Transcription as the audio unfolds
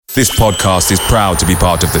This podcast is proud to be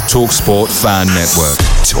part of the TalkSport Fan Network.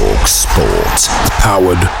 TalkSport.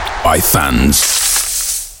 Powered by fans.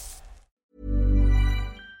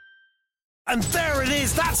 And there it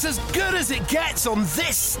is, that's as good as it gets on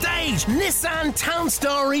this stage. Nissan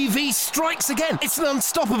Townstar EV strikes again. It's an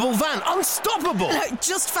unstoppable van, unstoppable.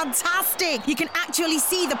 Just fantastic. You can actually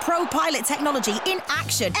see the ProPilot technology in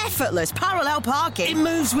action. Effortless parallel parking. It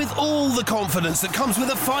moves with all the confidence that comes with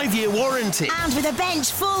a 5-year warranty. And with a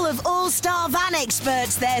bench full of all-star van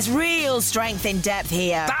experts, there's real strength in depth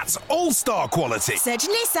here. That's all-star quality. Search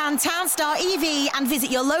Nissan Townstar EV and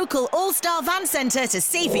visit your local all-star van centre to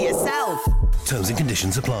see for yourself. Terms and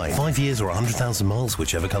conditions apply. 5 years or 100,000 miles,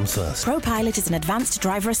 whichever comes first. ProPilot is an advanced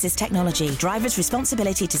driver assist technology. Driver's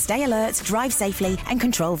responsibility to stay alert, drive safely, and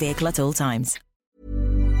control vehicle at all times.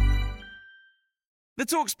 The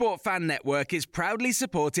TalkSport Fan Network is proudly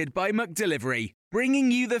supported by McDelivery, bringing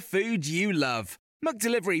you the food you love.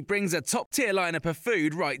 McDelivery brings a top-tier lineup of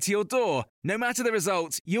food right to your door. No matter the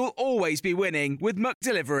result, you'll always be winning with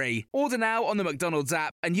McDelivery. Order now on the McDonald's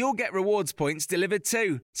app and you'll get rewards points delivered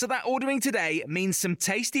too. So that ordering today means some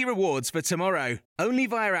tasty rewards for tomorrow. Only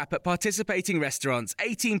via app at participating restaurants.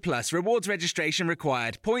 18 plus. Rewards registration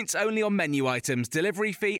required. Points only on menu items.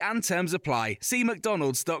 Delivery fee and terms apply. See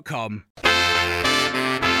mcdonalds.com.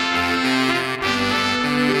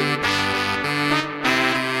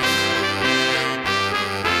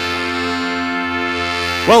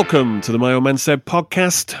 Welcome to the My Old Man Said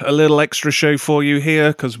podcast. A little extra show for you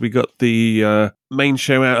here because we got the main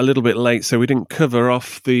show out a little bit late, so we didn't cover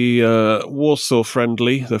off the Warsaw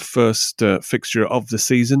friendly, the first fixture of the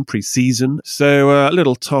season, pre-season. So a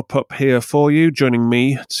little top up here for you, joining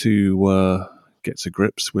me to get to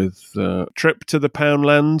grips with trip to the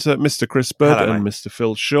Poundland, Mr. Chris Bird. Hello, and mate. Mr.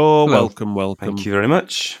 Phil Shaw. Hello. Welcome. Thank you very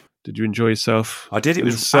much. Did you enjoy yourself? I did. It in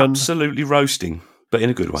the was sun? absolutely roasting, but in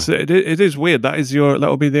a good way. So it is weird.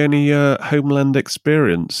 That'll be the only homeland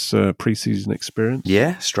experience, pre-season experience.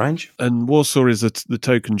 Yeah, strange. And Warsaw is the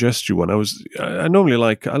token gesture one. I'll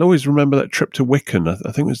always remember that trip to Wicken.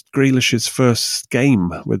 I think it was Grealish's first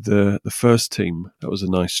game with the first team. That was a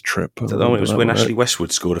nice trip. It was when Ashley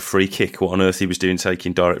Westwood scored a free kick. What on earth he was doing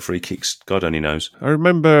taking direct free kicks, God only knows. I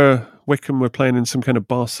remember Wickham were playing in some kind of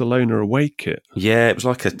Barcelona away kit. Yeah, it was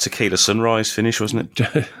like a tequila sunrise finish, wasn't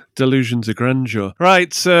it? Delusions of grandeur.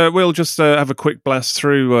 Right, we'll just have a quick blast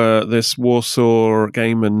through this Warsaw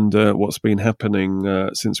game and what's been happening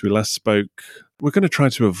since we last spoke. We're going to try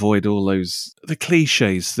to avoid all the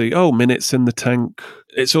cliches, minutes in the tank,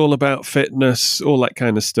 it's all about fitness, all that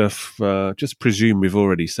kind of stuff. Just presume we've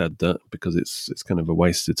already said that because it's kind of a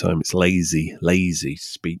waste of time. It's lazy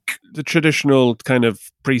speak. The traditional kind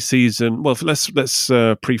of pre-season. Well, let's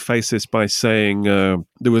preface this by saying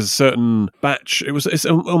there was a certain batch. It's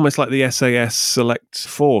almost like the SAS Select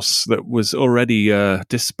Force that was already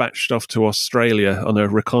dispatched off to Australia on a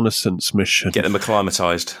reconnaissance mission. Get them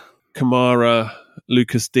acclimatised. Kamara,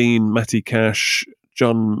 Lucas Dean, Matty Cash,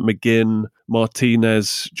 John McGinn,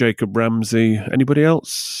 Martinez, Jacob Ramsey. Anybody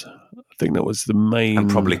else? I think that was the main. And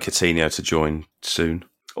probably Coutinho to join soon.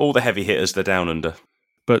 All the heavy hitters, they're down under.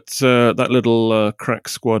 But that little crack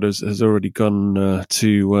squad has already gone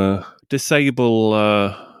to disable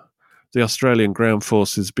the Australian ground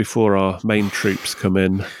forces before our main troops come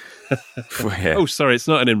in. Yeah. Oh, sorry, it's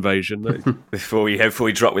not an invasion. Before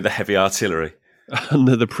we drop with the heavy artillery.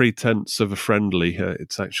 Under the pretense of a friendly,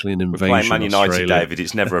 it's actually an invasion. We're playing Man United, Australia. David.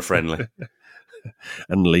 It's never a friendly.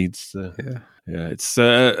 And Leeds. Yeah. It's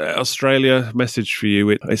Australia. Message for you.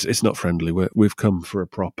 It's not friendly. We've come for a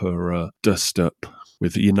proper dust up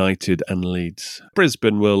with United and Leeds.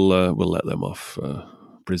 Brisbane will let them off.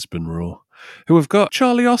 Brisbane Roar, who have got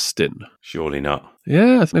Charlie Austin. Surely not.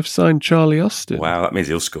 Yeah, I think they've signed Charlie Austin. Wow, that means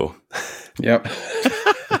he'll score. Yep.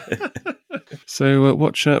 So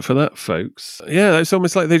watch out for that, folks. Yeah, it's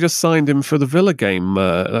almost like they just signed him for the Villa game.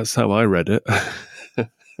 That's how I read it.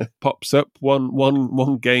 Pops up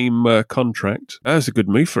one game contract. That was a good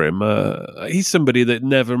move for him. He's somebody that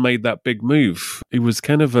never made that big move. He was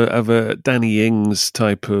kind of a Danny Ings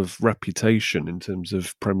type of reputation in terms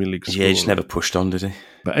of Premier League scoring. Yeah, he just never pushed on, did he?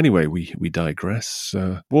 But anyway, we digress.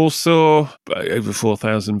 Warsaw, over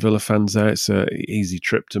 4,000 Villa fans there. It's an easy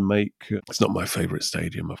trip to make. It's not my favourite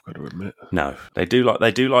stadium, I've got to admit. No, they do like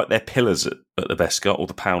their pillars at the Bescot, or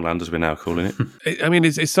the Poundland as we're now calling it. I mean,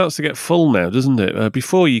 it starts to get full now, doesn't it?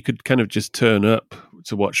 Before you could kind of just turn up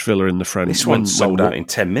to watch Villa in the front. This one sold out in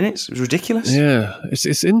 10 minutes. It was ridiculous. Yeah,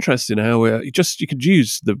 it's interesting how you could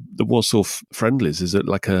use the Warsaw friendlies as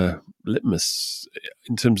like a litmus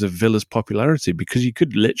in terms of Villa's popularity, because you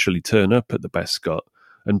could literally turn up at the Bescot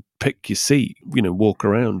and pick your seat, walk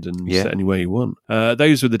around and sit anywhere you want.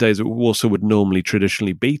 Those were the days that Warsaw would normally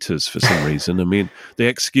traditionally beat us for some reason. I mean, the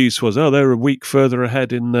excuse was, they're a week further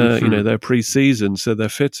ahead in their pre-season, so they're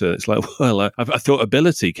fitter. It's like, well, I thought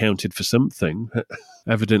ability counted for something.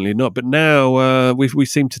 Evidently not. But now we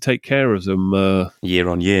seem to take care of them. Year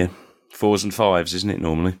on year. 4s and 5s, isn't it,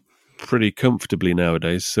 normally? Pretty comfortably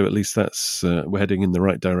nowadays, so at least that's we're heading in the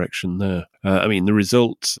right direction there. I mean, the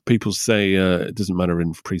result, people say it doesn't matter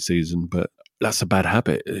in pre-season, but that's a bad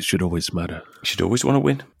habit. It should always matter. You should always want to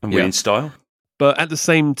win and win in style. But at the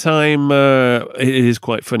same time, it is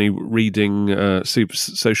quite funny reading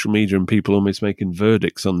social media and people almost making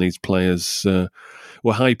verdicts on these players.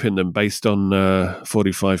 We're hyping them based on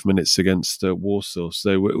 45 minutes against Warsaw.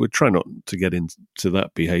 So we're trying not to get into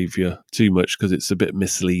that behaviour too much because it's a bit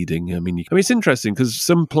misleading. I mean, it's interesting because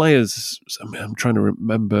some players, I'm trying to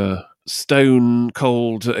remember stone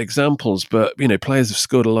cold examples, but players have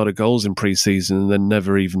scored a lot of goals in pre-season and then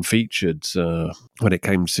never even featured when it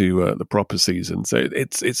came to the proper season. So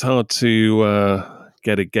it's hard to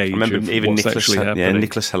get a gauge. I remember even Nicholas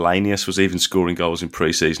Helenius was even scoring goals in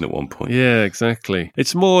pre-season at one point. Yeah, exactly.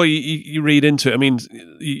 It's more you read into it. I mean,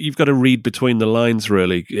 you've got to read between the lines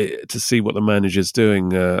really to see what the manager's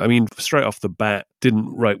doing. I mean, straight off the bat,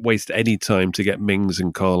 didn't waste any time to get Mings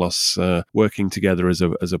and Carlos working together as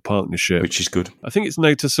a partnership, which is good. I think it's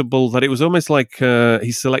noticeable that it was almost like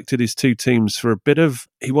he selected his two teams for a bit of.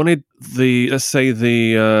 He wanted the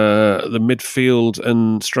midfield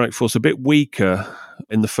and strike force a bit weaker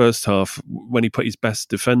in the first half when he put his best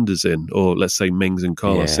defenders in, or let's say Mings and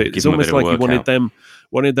Carlos. Yeah, it's almost like he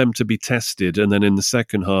wanted them to be tested, and then in the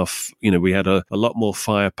second half, we had a lot more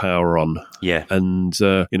firepower on, and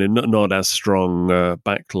not as strong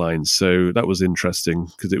back lines. So that was interesting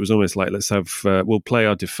because it was almost like we'll play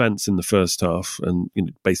our defence in the first half and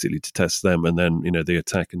basically to test them, and then the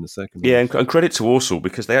attack in the second. Yeah, half. And credit to Warsaw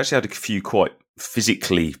because they actually had a few quite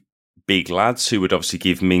physically big lads who would obviously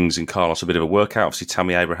give Mings and Carlos a bit of a workout. Obviously,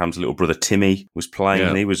 Tammy Abraham's little brother Timmy was playing,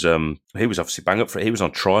 and he was obviously bang up for it. He was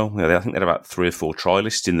on trial. I think they had about 3 or 4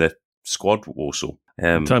 trialists in the squad. Warsaw.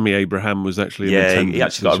 Tammy Abraham was actually he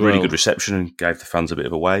actually got a really good reception and gave the fans a bit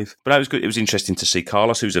of a wave. But that was good. It was interesting to see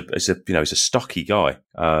Carlos, who's a stocky guy.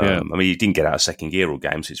 I mean, he didn't get out of second gear all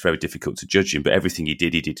game, so it's very difficult to judge him. But everything he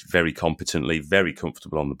did very competently, very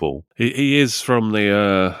comfortable on the ball. He is from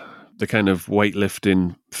the kind of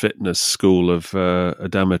weightlifting fitness school of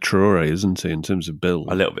Adama Traore, isn't he, in terms of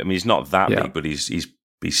build? A little bit. I mean, he's not that big, but he's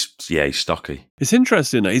stocky. It's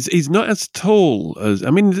interesting. He's not as tall as. I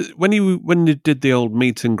mean, when he did the old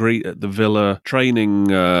meet and greet at the Villa training,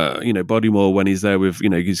 Bodymore when he's there with, I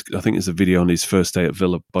think there's a video on his first day at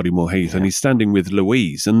Villa Bodymore Heath, and he's standing with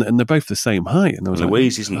Louise, and they're both the same height. And I was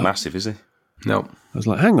Louise isn't massive, is he? No. I was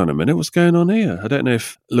like, hang on a minute, what's going on here? I don't know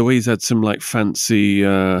if Louise had some fancy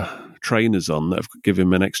trainers on that have given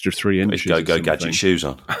him an extra 3 inches. Go gadget shoes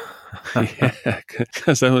on. Yeah,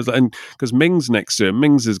 because Mings next to him,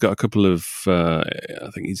 Mings has got a couple of, I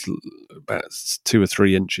think he's about 2 or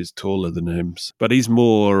 3 inches taller than him, but he's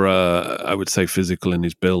more, I would say, physical in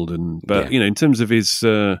his build. But in terms of his,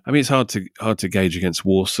 I mean, it's hard to gauge against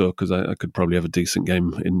Warsaw because I could probably have a decent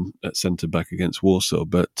game at centre back against Warsaw.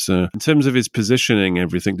 But in terms of his positioning,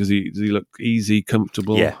 everything, does he look easy,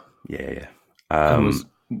 comfortable? Yeah.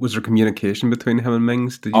 Was there communication between him and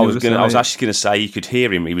Mings? Did you I was actually going to say you could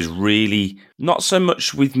hear him. He was really not so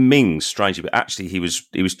much with Mings, strangely, but actually he was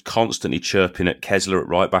constantly chirping at Kessler at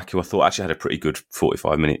right back, who I thought actually had a pretty good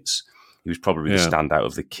 45 minutes. He was probably the standout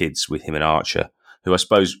of the kids with him and Archer, who I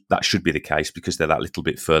suppose that should be the case because they're that little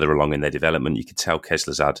bit further along in their development. You could tell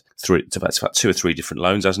Kessler's had about 2 or 3 different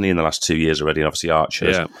loans, hasn't he, in the last 2 years already? And obviously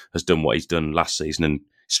Archer has done what he's done last season, and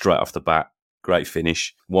straight off the bat, great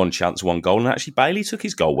finish, 1 chance, 1 goal. And actually, Bailey took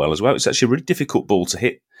his goal well as well. It's actually a really difficult ball to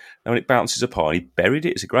hit. And when it bounces apart, he buried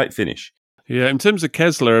it. It's a great finish. Yeah, in terms of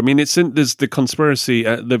Kessler, I mean, there's the conspiracy.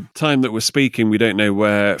 At the time that we're speaking, we don't know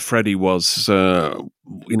where Freddie was,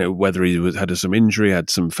 whether he had some injury, had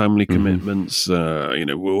some family commitments,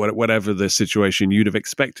 whatever the situation, you'd have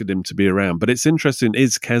expected him to be around. But it's interesting,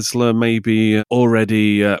 is Kessler maybe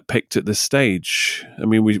already picked at this stage? I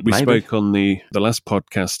mean, we spoke on the last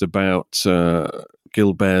podcast about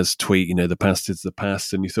Gilbert's tweet, the past is the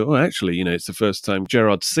past, and you thought, actually, it's the first time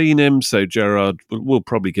Gerard's seen him, so Gerard will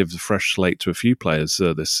probably give the fresh slate to a few players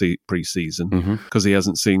this pre-season because he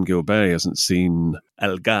hasn't seen Gilbert, he hasn't seen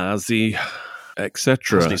El Ghazi,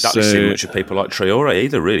 etc. Hasn't exactly seen much of people like Traore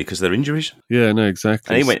either, really, because of their injuries. Yeah, no,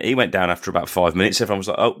 exactly. And he went down after about 5 minutes. Everyone was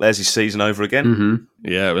like, "Oh, there's his season over again." Mm-hmm.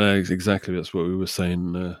 Yeah, no, exactly. That's what we were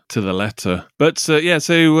saying to the letter. But so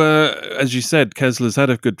as you said, Kessler's had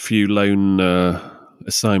a good few loan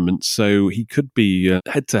assignment, so he could be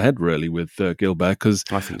head-to-head, really, with Gilbert, because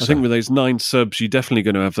I think with those 9 subs, you're definitely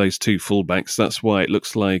going to have those 2 fullbacks. That's why it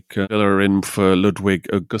looks like Villa are in for Ludwig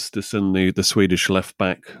Augustinsson, the Swedish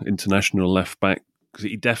left-back, international left-back, because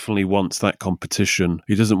he definitely wants that competition.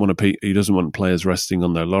 He doesn't want players resting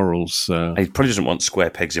on their laurels. He probably doesn't want square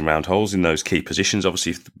pegs in round holes in those key positions.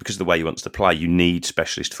 Obviously, because of the way he wants to play, you need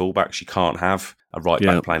specialist fullbacks. You can't have a right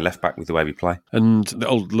back playing left back with the way we play. And the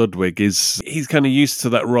old Ludwig he's kind of used to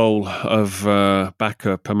that role of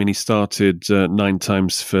backup. I mean, he started 9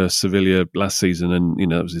 times for Sevilla last season, and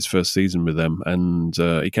it was his first season with them. And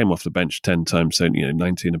he came off the bench 10 times, so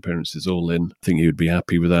 19 appearances all in. I think he would be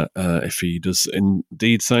happy with that if he does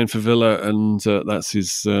indeed sign for Villa, and that's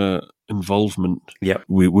his involvement. Yep.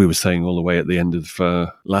 We were saying all the way at the end of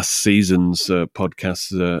last season's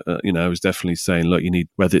podcast, I was definitely saying, look, you need,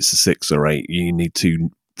 whether it's a 6 or 8, you need 2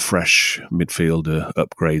 fresh midfielder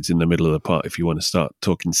upgrades in the middle of the park if you want to start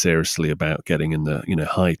talking seriously about getting in the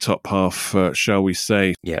high top half, shall we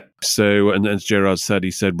say. Yeah. So, and as Gerrard said,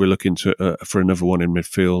 he said we're looking to for another one in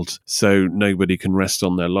midfield, so nobody can rest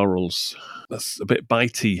on their laurels. That's a bit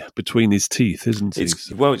bitey between his teeth, isn't it?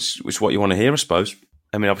 It's what you want to hear, I suppose.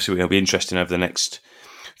 I mean, obviously, it'll be interesting over the next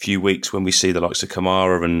few weeks when we see the likes of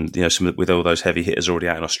Kamara and with all those heavy hitters already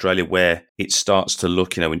out in Australia, where it starts to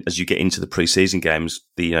look, as you get into the pre-season games,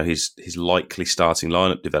 his likely starting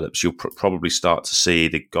lineup develops. You'll probably start to see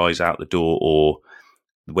the guys out the door, or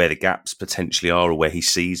where the gaps potentially are, or where he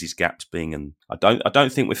sees his gaps being. And I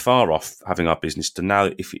don't think we're far off having our business done now.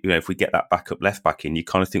 If we get that backup left back in, you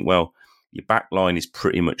kind of think, well, your back line is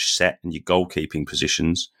pretty much set, and your goalkeeping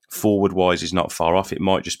positions forward-wise is not far off. It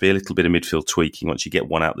might just be a little bit of midfield tweaking once you get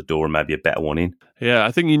one out the door and maybe a better one in. Yeah,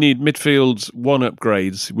 I think you need midfield 1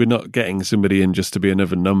 upgrades. We're not getting somebody in just to be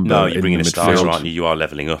another number. No, you're bringing a starter, aren't you? You are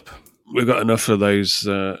levelling up. We've got enough of those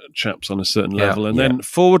chaps on a certain level. And then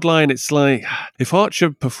forward line, it's like, if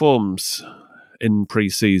Archer performs in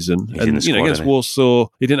pre-season, and against Warsaw,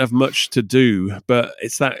 he didn't have much to do, but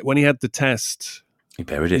it's that when he had the test, he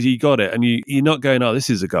buried it. He got it, and you're not going, oh, this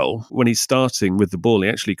is a goal. When he's starting with the ball, he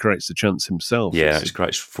actually creates the chance himself. Yeah, it's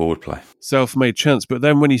great forward play. Self-made chance. But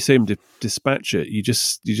then when you see him dispatch it, you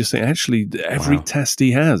just think, actually, every test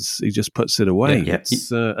he has, he just puts it away. Yeah.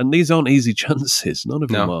 And these aren't easy chances. None of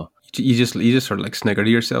them are. You just sort of like snigger to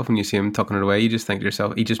yourself when you see him tucking it away. You just think to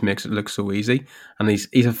yourself, he just makes it look so easy, and he's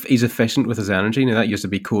efficient with his energy. Now that used to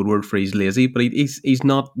be code word for he's lazy, but he's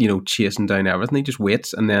not chasing down everything. He just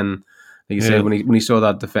waits, and then like you say, when he saw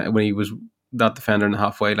that when he was that defender in the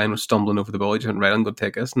halfway line was stumbling over the ball, he just went, right, I'm going to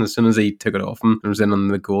take this. And as soon as he took it off him and was in on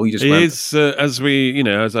the goal, he just went. He is,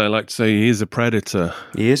 as I like to say, he is a predator.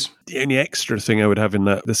 He is. The only extra thing I would have in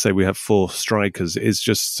that, let's say we have 4 strikers, is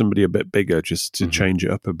just somebody a bit bigger, just to change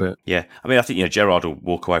it up a bit. Yeah. I mean, I think, Gerrard will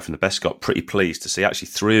walk away from the Bescott pretty pleased to see actually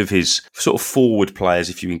 3 of his sort of forward players,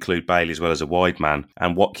 if you include Bailey as well as a wide man,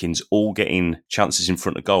 and Watkins all getting chances in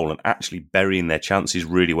front of goal and actually burying their chances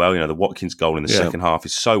really well. The Watkins goal in the second half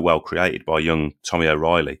is so well created by young Tommy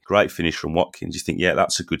O'Reilly. Great finish from Watkins. You think,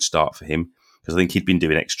 that's a good start for him. Because I think he'd been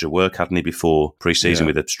doing extra work, hadn't he, before pre-season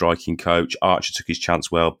with a striking coach. Archer took his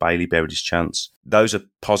chance well. Bailey buried his chance. Those are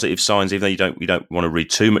positive signs, even though you don't want to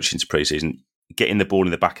read too much into pre-season. Getting the ball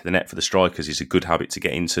in the back of the net for the strikers is a good habit to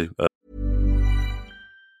get into.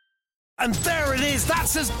 And there it is,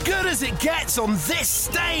 that's as good as it gets on this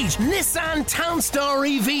stage. Nissan Townstar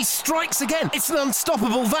EV strikes again. It's an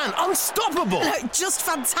unstoppable van, unstoppable. Just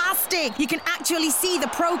fantastic. You can actually see the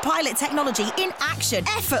ProPilot technology in action.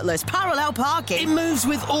 Effortless parallel parking. It moves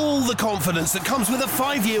with all the confidence that comes with a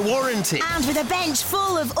 5-year warranty. And with a bench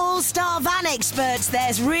full of all-star van experts,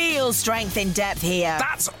 there's real strength in depth here.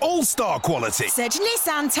 That's all-star quality. Search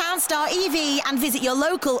Nissan Townstar EV and visit your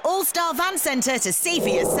local all-star van centre to see for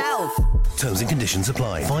yourself. Terms and conditions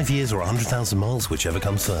apply. 5 years or 100,000 miles, whichever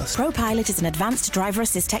comes first. ProPilot is an advanced driver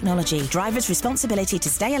assist technology. Driver's responsibility to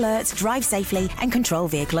stay alert, drive safely, and control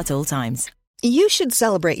vehicle at all times. You should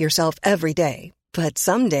celebrate yourself every day, but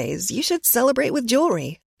some days you should celebrate with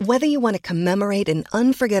jewelry. Whether you want to commemorate an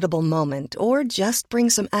unforgettable moment or just bring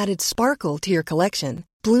some added sparkle to your collection,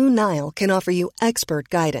 Blue Nile can offer you expert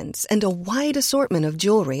guidance and a wide assortment of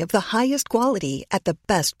jewelry of the highest quality at the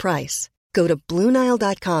best price. Go to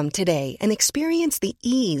BlueNile.com today and experience the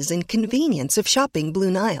ease and convenience of shopping Blue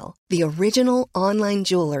Nile, the original online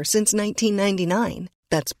jeweler since 1999.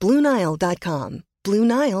 That's BlueNile.com.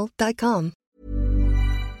 BlueNile.com.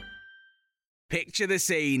 Picture the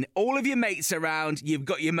scene. All of your mates around, you've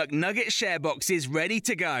got your McNugget share boxes ready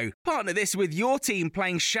to go. Partner this with your team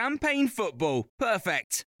playing champagne football.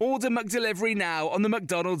 Perfect. Order McDelivery now on the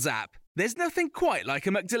McDonald's app. There's nothing quite like a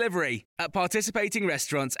McDelivery. At participating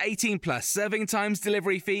restaurants, 18 plus, serving times,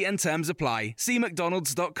 delivery fee and terms apply. See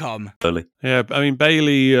mcdonalds.com. Yeah, I mean,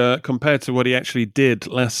 Bailey, compared to what he actually did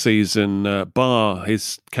last season, bar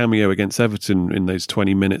his cameo against Everton in those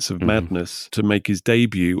 20 minutes of madness to make his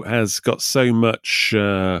debut, has got so much...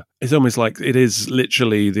 it's almost like it is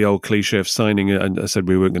literally the old cliche of signing, and I said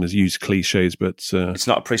we weren't going to use cliches, but... it's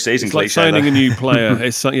not a pre-season it's cliche, like signing a new player.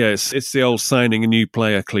 It's the old signing a new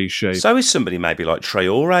player cliche. So is somebody maybe like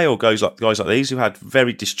Traore or guys like these who had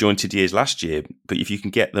very disjointed years last year, but if you can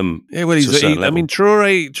get them to a certain level. I mean,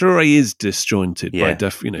 Traore is disjointed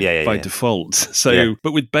by default. So,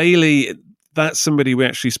 but with Bailey... That's somebody we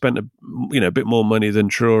actually spent a bit more money than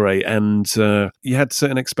Traore, and you had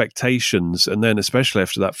certain expectations, and then especially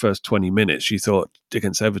after that first 20 minutes, you thought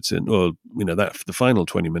against Everton, or that for the final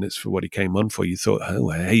 20 minutes for what he came on for, you thought, oh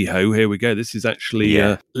hey ho, here we go. This is actually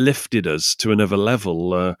lifted us to another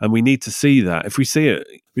level, and we need to see that. If we see it,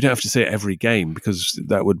 we don't have to see it every game because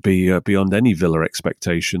that would be beyond any Villa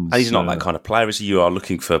expectations. And he's not that kind of player, is he? You are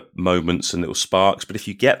looking for moments and little sparks, but if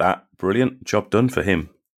you get that, brilliant, job done for him.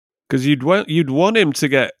 Because you'd want him to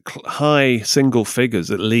get high single figures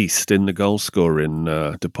at least in the goal scoring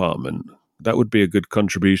department. That would be a good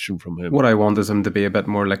contribution from him. What I want is him to be a bit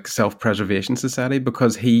more like self-preservation society,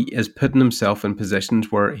 because he is putting himself in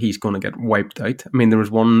positions where he's going to get wiped out. I mean, there was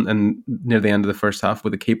one near the end of the first half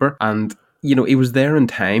with the keeper, and he was there in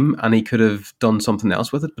time and he could have done something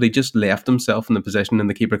else with it, but he just left himself in the position and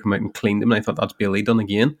the keeper came out and cleaned him, and I thought that's Bailey done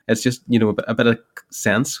again. It's just, a bit of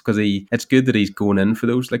sense, because it's good that he's going in for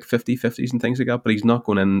those like 50-50s and things like that, but he's not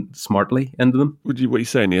going in smartly into them. What are you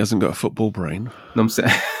saying? He hasn't got a football brain? No, I'm saying...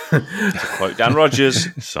 To quote Dan Rogers,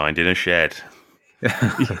 signed in a shed.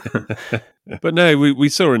 But no, we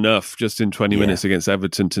saw enough just in 20 minutes against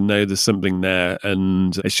Everton to know there's something there,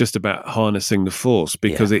 and it's just about harnessing the force,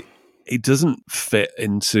 because it doesn't fit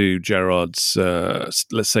into Gerrard's,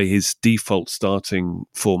 let's say, his default starting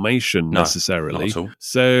formation necessarily. Not at all.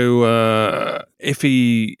 So if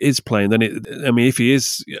he is playing, then if he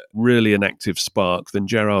is really an active spark, then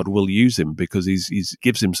Gerrard will use him because he's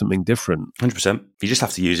gives him something different. 100%. You just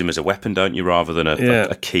have to use him as a weapon, don't you, rather than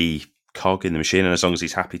a key cog in the machine, and as long as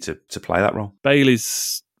he's happy to play that role.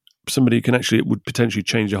 Bailey's somebody who would potentially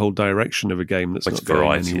change the whole direction of a game that's not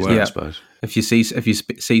going anywhere. I suppose. If you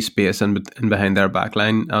see space in behind their back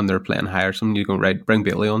line and they're playing higher, something, you go, right, bring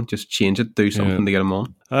Bailey on, just change it, do something to get him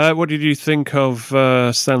on. What did you think of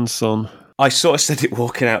Sanson? I sort of said it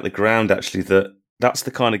walking out the ground, actually, that's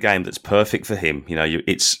the kind of game that's perfect for him.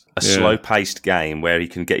 It's a slow-paced game where he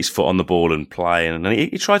can get his foot on the ball and play, and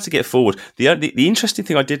he tried to get forward. The interesting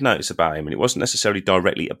thing I did notice about him, and it wasn't necessarily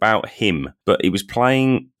directly about him, but he was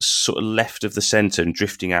playing sort of left of the centre and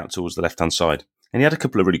drifting out towards the left-hand side. And he had a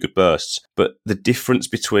couple of really good bursts. But the difference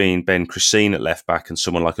between Ben Christine at left-back and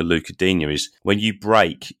someone like a Luca Digne is when you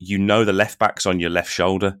break, the left-back's on your left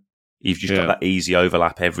shoulder. You've just got that easy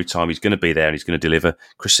overlap every time. He's going to be there and he's going to deliver.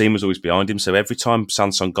 Christine was always behind him, so every time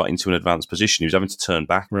Sanson got into an advanced position, he was having to turn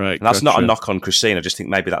back. Right, and that's not a knock on Christine. I just think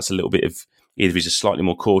maybe that's a little bit of either he's a slightly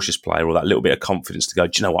more cautious player or that little bit of confidence to go,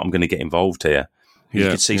 do you know what, I'm going to get involved here. You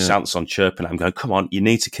could see Sanson chirping at him going, come on, you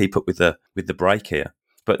need to keep up with the break here.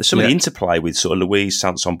 But there's some of the interplay with sort of Luiz,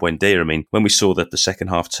 Sanson, Buendia. I mean, when we saw the second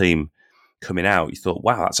half team coming out, you thought,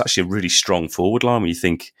 wow, that's actually a really strong forward line. When you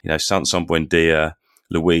think, Sanson, Buendia,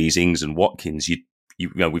 Luiz, Ings and Watkins,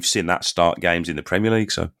 we've seen that start games in the Premier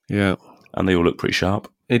League, and they all look pretty sharp.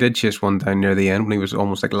 He did chase one down near the end when he was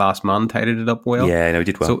almost like last man, tidied it up well. Yeah, he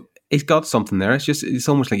did well. So he's got something there. It's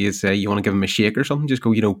almost like you say you want to give him a shake or something. Just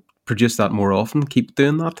go, produce that more often. Keep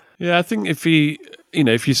doing that. Yeah, I think if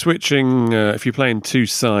you're switching, if you're playing two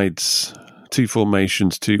sides, two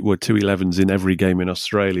formations, two 11s in every game in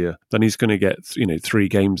Australia, then he's going to get 3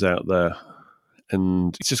 games out there.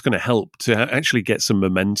 And it's just going to help to actually get some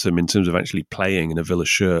momentum in terms of actually playing in a Villa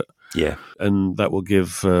shirt. Yeah. And that will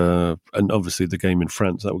give, and obviously the game in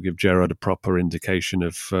France, that will give Gerrard a proper indication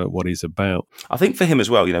of what he's about. I think for him as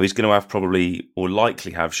well, he's going to have probably, or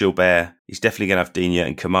likely have, Gilbert. He's definitely going to have Digne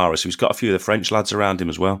and Kamara. So he's got a few of the French lads around him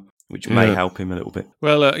as well, which may help him a little bit.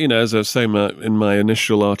 Well, as I was saying in my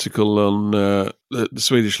initial article on the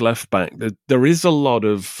Swedish left-back, there is a lot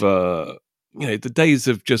of... the days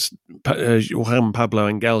of just Juan Pablo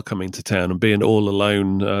Angel coming to town and being all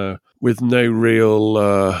alone with no real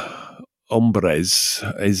hombres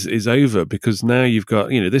is over, because now you've got,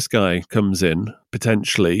 this guy comes in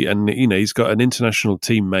potentially and, he's got an international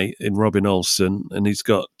teammate in Robin Olsen, and he's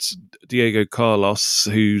got Diego Carlos,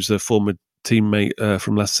 who's a former teammate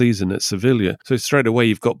from last season at Sevilla. So straight away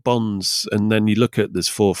you've got bonds, and then you look at there's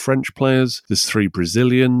 4 French players, there's 3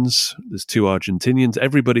 Brazilians, there's 2 Argentinians.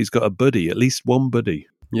 Everybody's got a buddy, at least one buddy.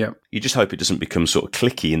 Yeah, you just hope it doesn't become sort of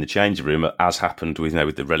cliquey in the changing room, as happened with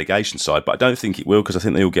with the relegation side. But I don't think it will, because I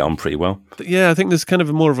think they all get on pretty well. Yeah, I think there's kind of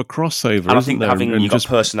more of a crossover. And I think there? having and you've got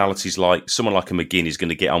personalities like someone like a McGinn is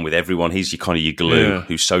going to get on with everyone. He's your kind of your glue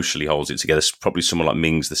who socially holds it together. Probably someone like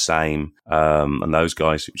Mings the same, and those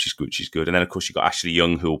guys, which is good. And then of course you've got Ashley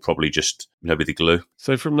Young, who will probably just be the glue.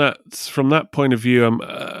 So from that point of view,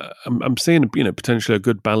 I'm seeing potentially a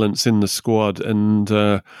good balance in the squad, and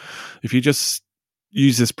if you just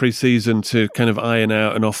use this pre-season to kind of iron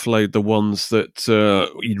out and offload the ones that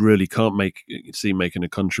you really can't see making a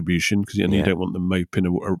contribution, because you don't want them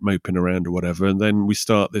moping around or whatever. And then we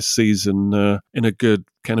start this season in a good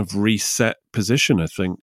kind of reset position, I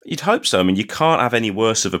think. You'd hope so. I mean, you can't have any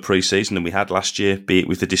worse of a pre-season than we had last year, be it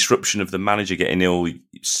with the disruption of the manager getting ill,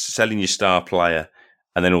 selling your star player,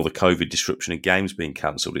 and then all the COVID disruption and games being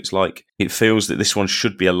cancelled. It's like, it feels that this one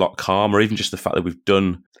should be a lot calmer, even just the fact that we've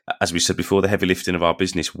done, as we said before, the heavy lifting of our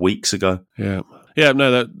business weeks ago. Yeah,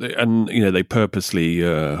 no, they purposely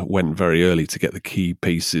went very early to get the key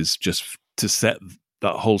pieces, just to set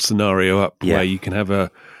that whole scenario up where you can have a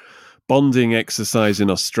bonding exercise in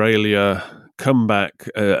Australia, come back,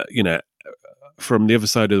 from the other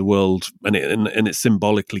side of the world, and it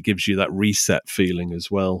symbolically gives you that reset feeling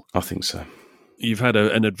as well. I think so. You've had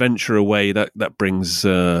an adventure away that brings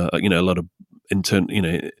a lot of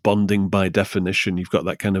bonding by definition. You've got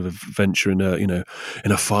that kind of adventure in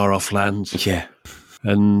a far off land. Yeah.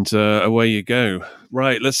 And away you go.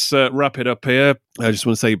 Right, let's wrap it up here. I just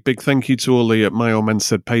want to say a big thank you to all the My Old Man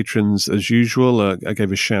Said patrons as usual. I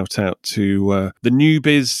gave a shout out to the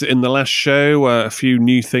newbies in the last show. A few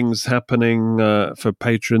new things happening for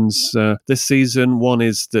patrons this season. One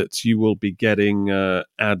is that you will be getting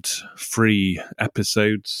ad-free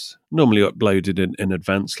episodes, normally uploaded in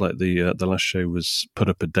advance, like the last show was put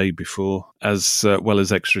up a day before, as well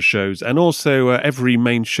as extra shows. And also every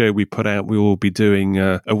main show we put out, we will be doing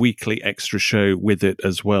a weekly extra show with it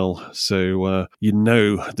as well. So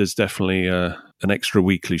there's definitely an extra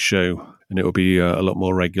weekly show, and it will be a lot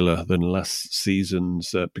more regular than last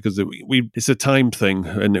season's because it's a time thing,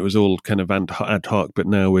 and it was all kind of ad hoc, but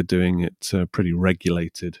now we're doing it pretty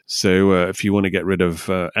regulated. So if you want to get rid of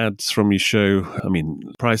ads from your show, I mean,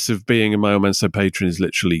 the price of being a My Old Man Said patron is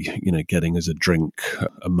literally, getting us a drink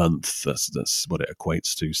a month. That's what it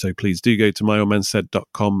equates to. So please do go to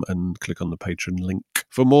myoldmansaid.com and click on the patron link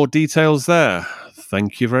for more details there.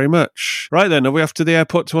 Thank you very much. Right then, are we off to the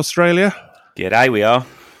airport to Australia? G'day, we are.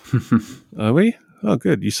 Are we? Oh,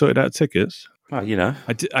 good. You sorted out tickets? Well,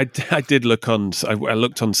 I did look on. I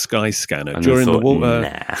looked on Skyscanner and during thought,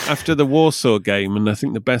 after the Warsaw game, and I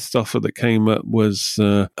think the best offer that came up was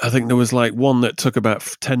I think there was like one that took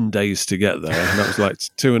about 10 days to get there, and that was like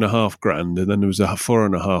 $2,500, and then there was a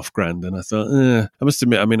 $4,500, and I thought, I must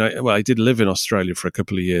admit, I mean, I did live in Australia for a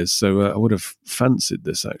couple of years, so I would have fancied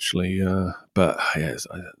this actually, but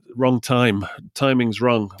wrong time. Timing's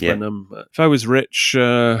wrong. Yeah. If I was rich.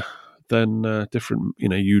 Then different,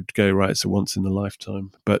 you'd go, right, it's a once in a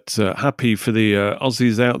lifetime. But happy for the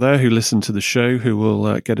Aussies out there who listen to the show, who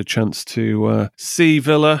will get a chance to see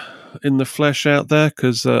Villa in the flesh out there,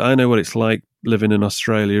 because I know what it's like living in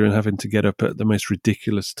Australia and having to get up at the most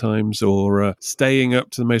ridiculous times, or staying up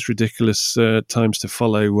to the most ridiculous times to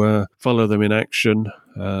follow them in action.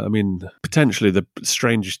 I mean, potentially the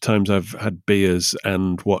strangest times I've had beers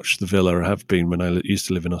and watched the Villa have been when I used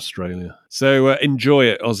to live in Australia. So enjoy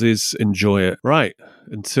it, Aussies, enjoy it. Right,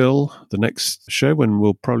 until the next show, when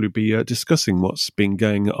we'll probably be discussing what's been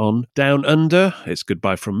going on down under. It's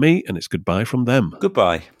goodbye from me, and it's goodbye from them.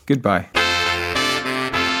 Goodbye. Goodbye.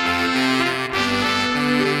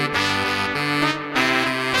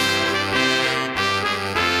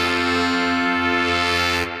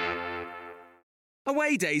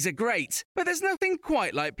 Away days are great, but there's nothing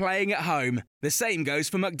quite like playing at home. The same goes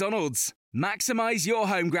for McDonald's. Maximise your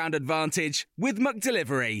home ground advantage with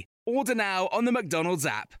McDelivery. Order now on the McDonald's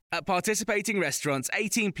app. At participating restaurants,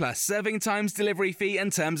 18 plus, serving times, delivery fee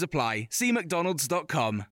and terms apply. See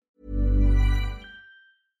mcdonalds.com.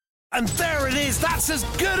 And there it is, that's as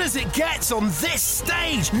good as it gets on this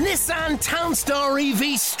stage. Nissan Townstar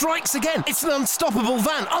EV strikes again. It's an unstoppable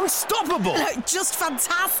van, unstoppable. Just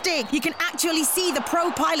fantastic. You can actually see the Pro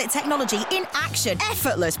Pilot technology in action.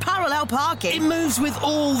 Effortless parallel parking. It moves with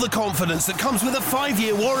all the confidence that comes with a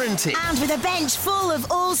 5-year warranty. And with a bench full of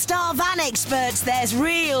all-star van experts, there's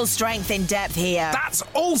real strength in depth here. That's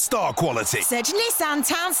all-star quality. Search Nissan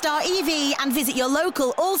Townstar EV and visit your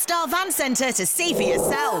local all-star van centre to see for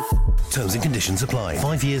yourself. Terms and conditions apply.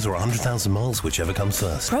 5 years or 100,000 miles, whichever comes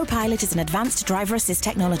first. ProPilot is an advanced driver assist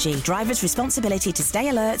technology. Driver's responsibility to stay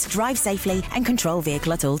alert, drive safely, and control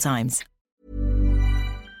vehicle at all times.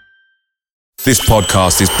 This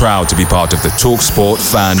podcast is proud to be part of the TalkSport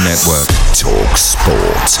Fan Network.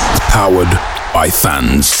 TalkSport. Powered by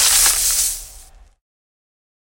fans.